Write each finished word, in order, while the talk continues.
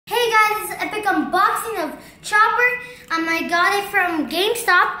epic unboxing of Chopper. I got it from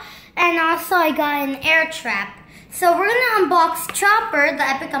GameStop, and also I got an air trap. So we're gonna unbox Chopper, the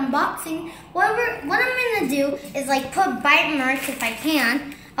epic unboxing. What I'm gonna do is like put bite marks, if I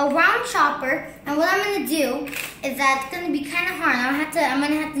can, around Chopper. And what I'm gonna do is that it's gonna be kind of hard. I'm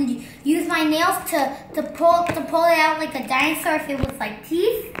gonna have to use my nails to pull it out like a dinosaur if it was like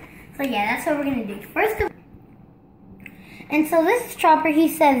teeth. So yeah, that's what we're gonna do. And so this Chopper, he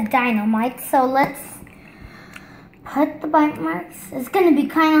says dynamite. So let's put the bite marks. It's gonna be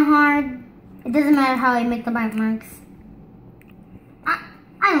kind of hard. It doesn't matter how I make the bite marks. I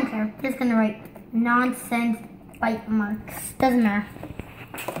don't care. I'm just gonna write nonsense bite marks. Doesn't matter.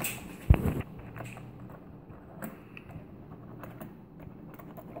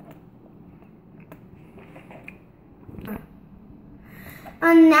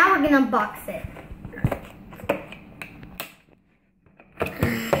 And now we're gonna unbox it.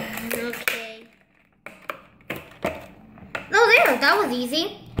 Okay. Oh, there, that was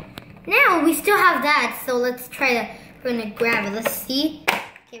easy. Now we still have that, so let's try to, we're gonna grab it. Let's see.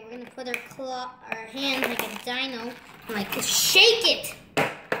 Okay, we're gonna put our hands like a dino and like just shake it.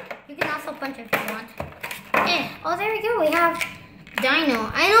 You can also punch it if you want. Oh, there we go, we have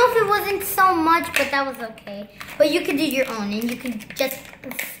dino. I know if it wasn't so much, but that was okay. But you can do your own, and you can just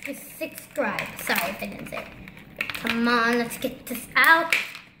subscribe. Sorry if I didn't say it. Come on, let's get this out.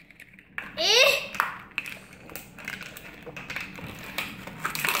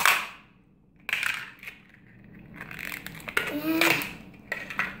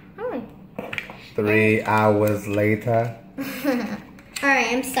 Oh. 3 hours later. Alright,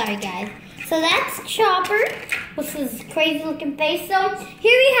 I'm sorry guys. So that's Chopper with his crazy looking face. So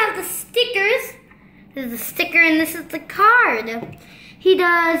here we have the stickers. This is the sticker and this is the card. He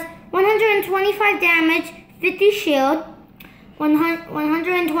does 125 damage, 50 shield,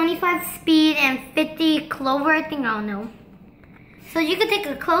 125 speed, and 50 clover, I think, I don't know. So you can take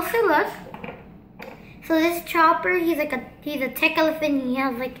a closer look. So this Chopper, he's a tech elephant. He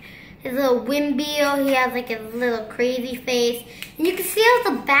has like his little windmill. He has like his little crazy face. And you can see on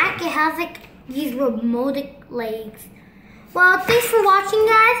the back, it has like these robotic legs. Well, thanks for watching,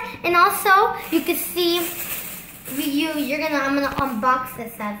 guys. And also, you can see, I'm gonna unbox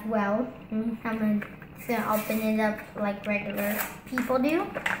this as well. I'm gonna open it up like regular people do.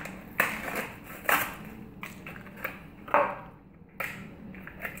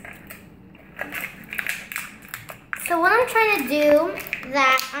 So what I'm trying to do is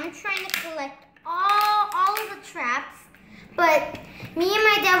that I'm trying to collect all of the traps, but me and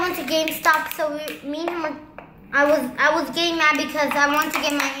my dad went to GameStop, so me and him I was getting mad because I wanted to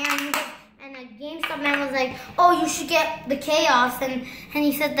get my earrings, and the GameStop man was like, "Oh, you should get the Chaos," and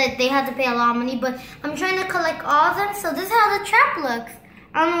he said that they had to pay a lot of money. But I'm trying to collect all of them, so this is how the trap looks.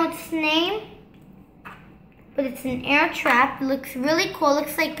 I don't know its name, but it's an air trap. It looks really cool. It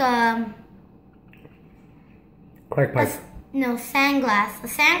looks like Crack pipe. No, sandglass. A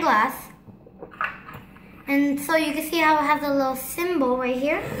sandglass. And so you can see how it has a little symbol right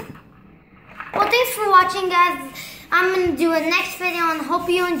here. Well, thanks for watching, guys. I'm going to do a next video and hope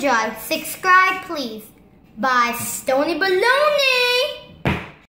you enjoy. Subscribe, please. Bye, Stony Baloney.